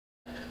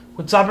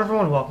What's up,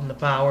 everyone? Welcome to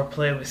Power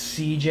Play with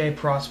CJ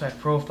Prospect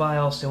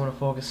Profile. Still want to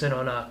focus in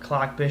on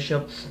Clark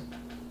Bishop.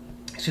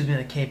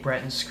 The Cape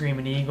Breton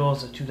Screming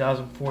Eagles, a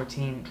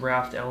 2014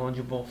 draft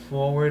eligible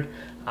forward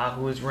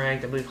who was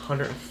ranked, I believe,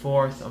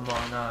 104th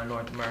among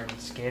North American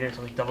skaters.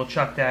 Let me double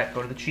check that.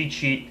 Go to the cheat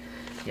sheet.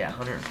 Yeah,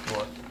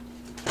 104th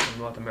among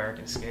North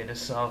American skaters.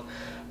 So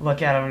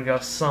look at him and go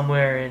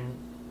somewhere in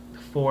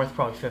fourth,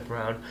 probably fifth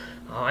round.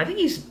 I think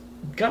he's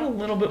got a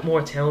little bit more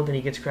talent than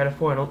he gets credit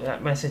for.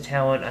 When I say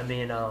talent, I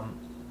mean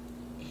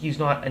he's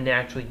not a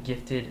naturally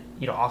gifted,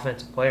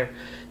 offensive player.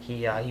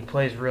 He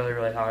plays really,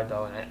 really hard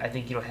though, and I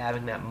think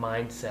having that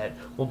mindset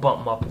will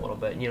bump him up a little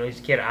bit. He's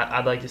a kid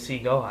I'd like to see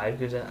go high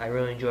because I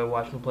really enjoy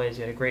watching him play. He's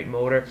got a great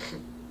motor,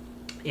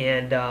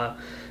 and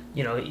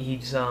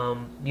he's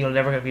never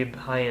going to be a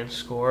high end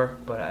scorer,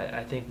 but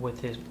I think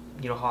with his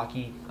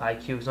hockey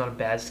IQ, he's not a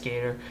bad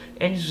skater,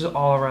 and he's just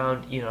all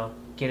around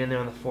get in there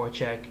on the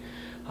forecheck.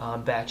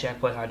 Back check,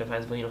 play hard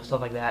defensively, stuff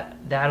like that.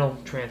 That'll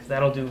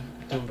do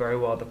him very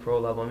well at the pro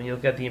level. I mean, you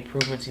look at the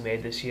improvements he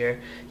made this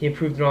year. He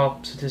improved in all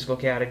statistical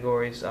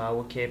categories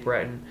with Cape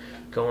Breton,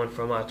 going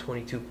from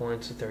 22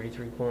 points to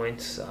 33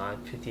 points,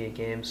 58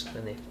 games,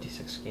 and they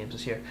 56 games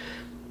this year.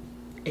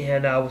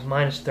 And was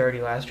minus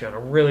 30 last year on a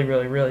really,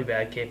 really, really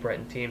bad Cape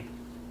Breton team.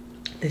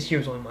 This year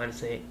was only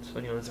minus 8, so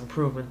there's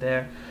improvement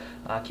there.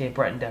 Cape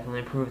Breton definitely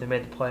improved. They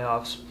made the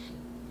playoffs.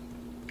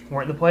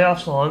 Weren't in the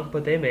playoffs long,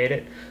 but they made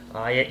it.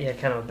 He had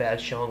kind of a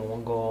bad showing,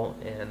 1 goal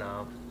and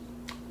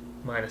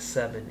minus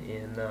 7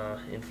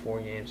 in 4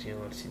 games. You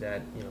want to see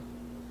that, a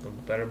little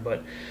bit better,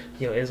 but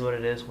it is what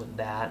it is with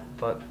that.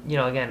 But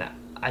again,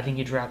 I think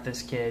you draft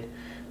this kid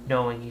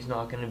knowing he's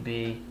not going to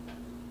be,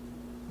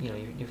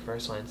 your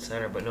first line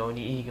center, but knowing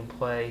he can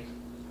play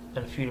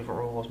in a few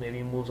different roles. Maybe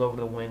he moves over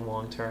to the wing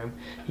long term.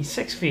 He's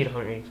 6 feet,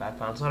 185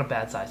 pounds. Not a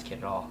bad sized kid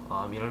at all.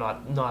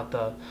 Not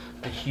the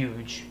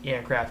huge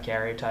aircraft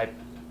carrier type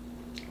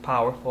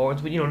power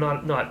forwards, but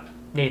not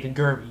Nathan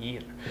Gerby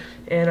either.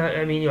 And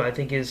I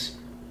think his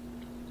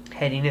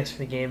headiness for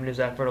the game and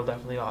his effort will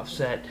definitely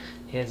offset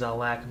his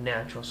lack of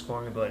natural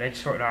scoring ability. I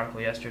just wrote an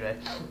article yesterday.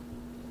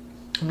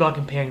 I'm not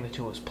comparing the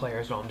two as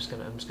players. No, I'm just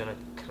gonna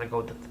kind of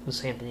go with the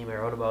same thing I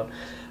wrote about.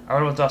 I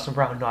wrote about Dustin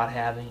Brown not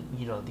having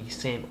the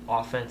same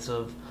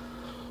offensive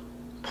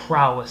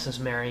prowess as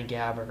Marion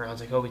Gabbert, guys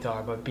like Obi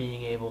talked about,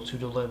 being able to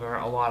deliver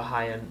a lot of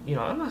high end. I'm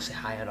not gonna say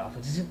high end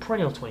offense. He's a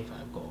perennial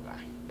 25 goal guy.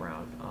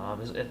 Brown.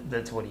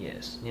 That's what he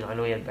is. I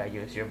know he had a bad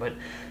year this year, but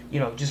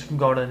just from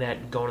going to the net,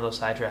 and going to those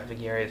high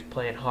traffic areas,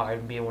 playing hard,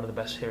 and being one of the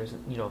best hitters,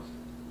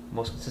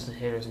 most consistent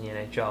hitters in the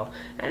NHL.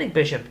 I think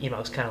Bishop,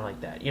 is kind of like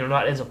that.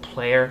 Not as a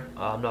player.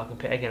 I'm not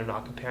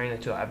comparing the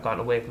two. I've gotten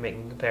away from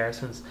making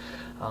comparisons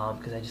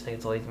because I just think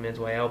it's a lazy man's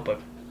way out.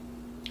 But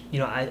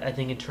I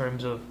think in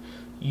terms of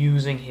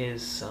using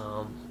his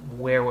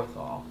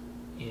wherewithal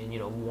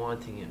and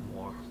wanting it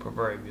more,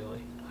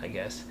 proverbially, I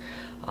guess,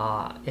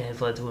 it has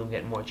led to him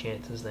getting more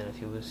chances than if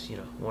he was,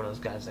 one of those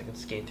guys that can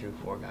skate through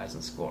 4 guys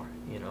and score,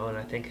 and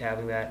I think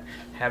having a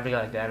guy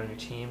like that on your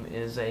team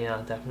is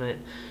a definite,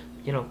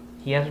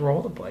 he has a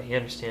role to play. He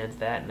understands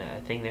that, and I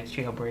think next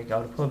year he'll break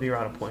out. He'll probably be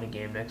around a point a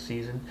game next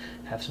season,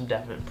 have some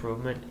definite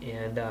improvement,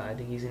 and I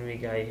think he's going to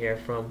be a guy you hear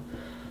from,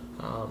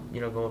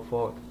 going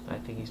forward. I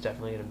think he's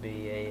definitely going to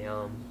be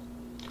a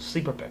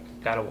sleeper pick.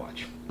 Got to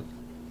watch.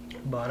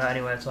 But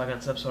anyway, that's all I got in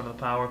this episode of the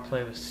Power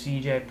Play with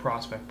CJ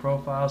Prospect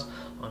Profiles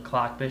on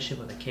Clark Bishop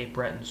with the Cape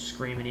Breton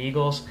Screaming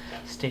Eagles.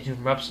 Stay tuned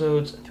for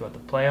episodes throughout the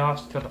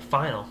playoffs, throughout the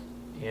final,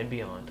 and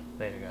beyond.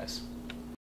 Later, guys.